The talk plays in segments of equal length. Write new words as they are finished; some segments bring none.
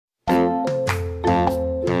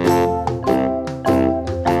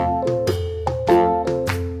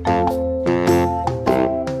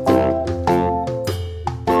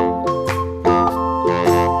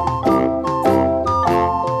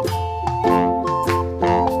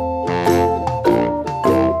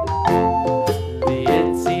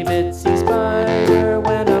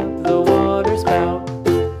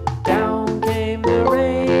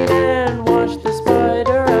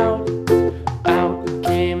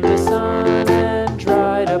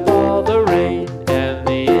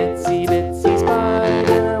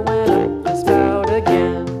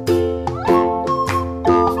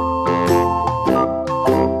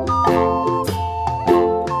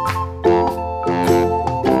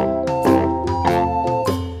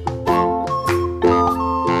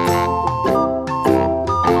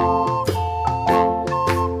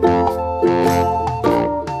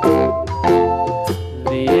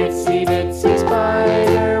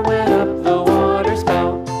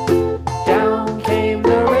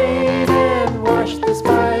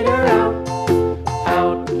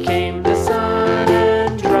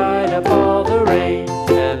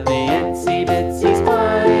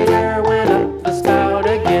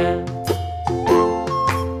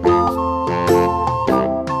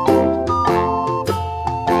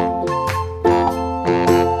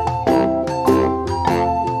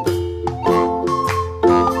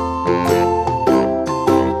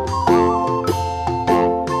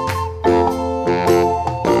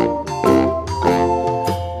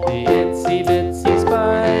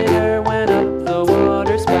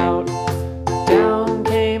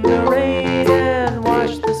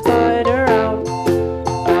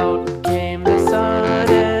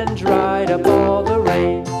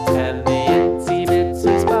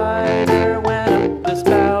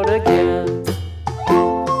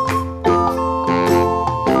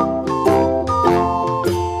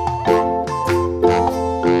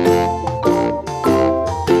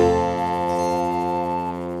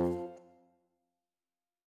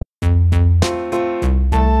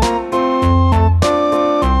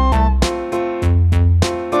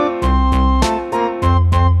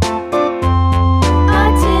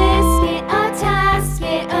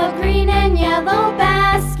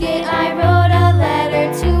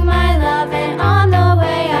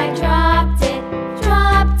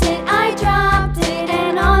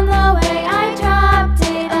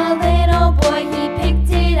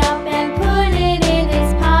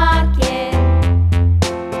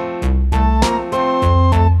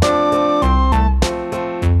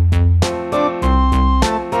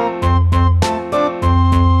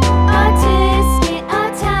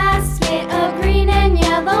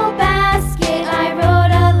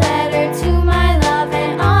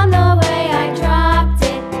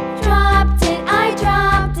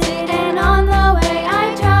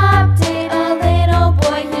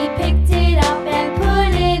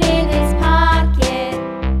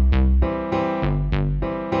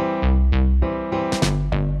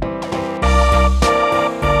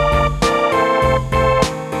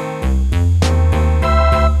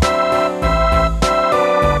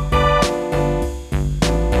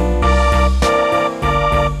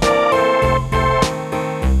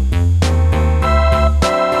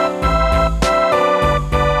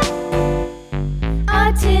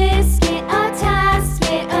tisket, a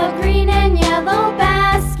tasket, a green and yellow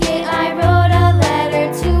basket. I wrote a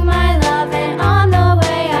letter to my love, and on the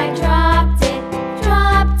way I dropped it,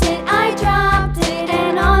 I dropped it,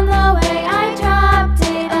 and on the way I dropped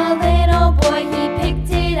it. A little boy, he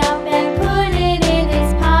picked it up and put it in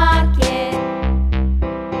his pocket.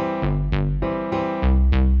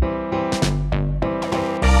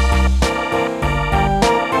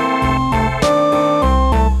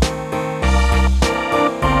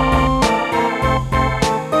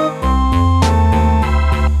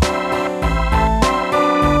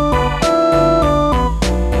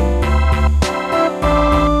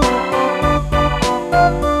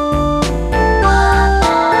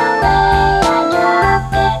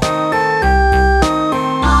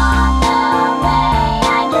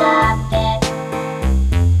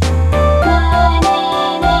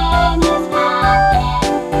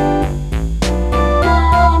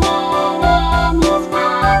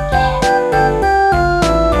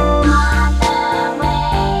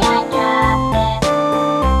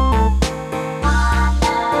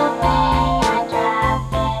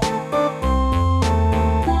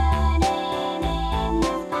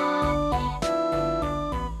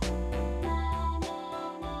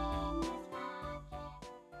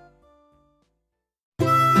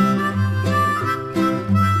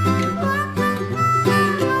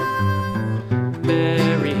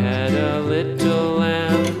 Mary had a little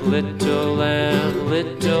lamb, little lamb,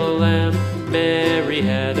 little lamb. Mary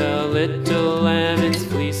had a little lamb, its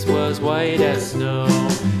fleece was white as snow.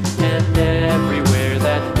 And everywhere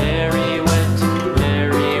that Mary went,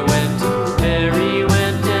 Mary went, Mary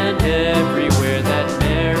went. And everywhere that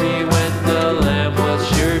Mary went, the lamb was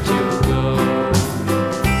sure to go.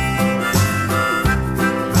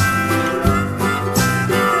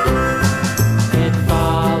 It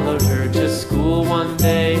followed her to school one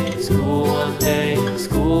day, school one day,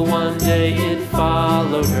 school one day. It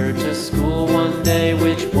followed her to school one day,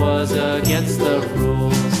 which was against the rules.